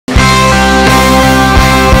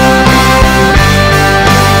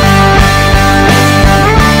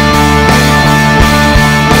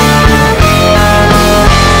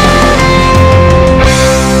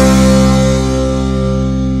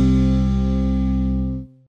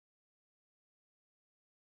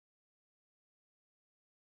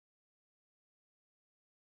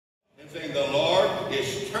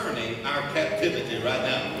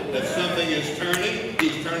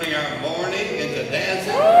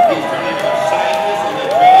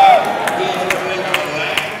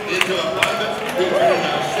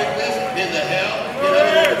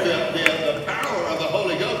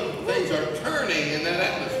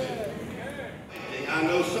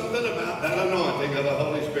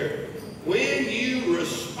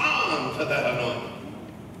respond to that anointing,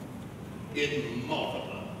 it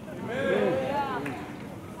multiplies. Amen.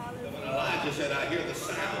 When Elijah said, I hear the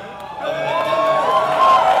sound of an abundance.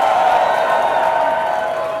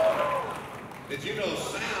 Did you know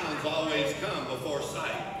sounds always come before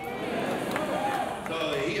sight?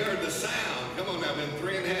 So he heard the sound. Come on now, been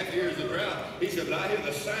 3.5 years of drought. He said, but I hear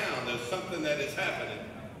the sound of something that is happening.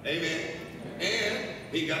 Amen. And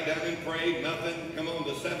he got down and prayed, nothing. Come on,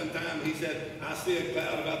 the 7th time, he said, I see a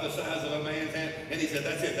cloud about the size of a man's hand. And he said,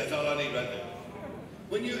 that's it, that's all I need right there.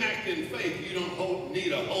 When you act in faith, you don't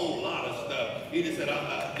need a whole lot of stuff. He just said,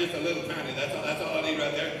 just a little tiny, that's all I need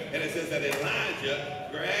right there. And it says that Elijah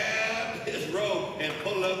grabbed his robe and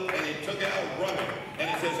pulled up, and he took out running. And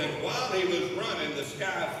it says, and while he was running, the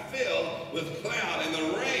sky filled with cloud, and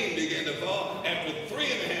the rain began to fall after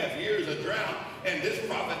 3.5 years of drought. And this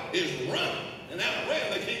prophet is running. And that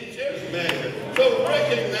ran the King James measure. So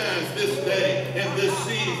recognize this day and this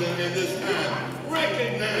season and this time.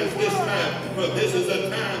 Recognize this time, for this is a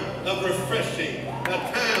time of refreshing,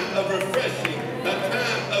 a time of refreshing, a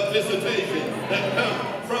time of visitation that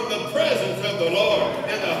comes from the presence of the Lord.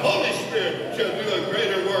 And the Holy Spirit shall do a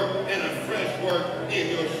greater work and a fresh work in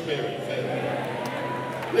your spirit.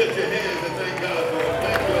 Lift your hands and thank God for it.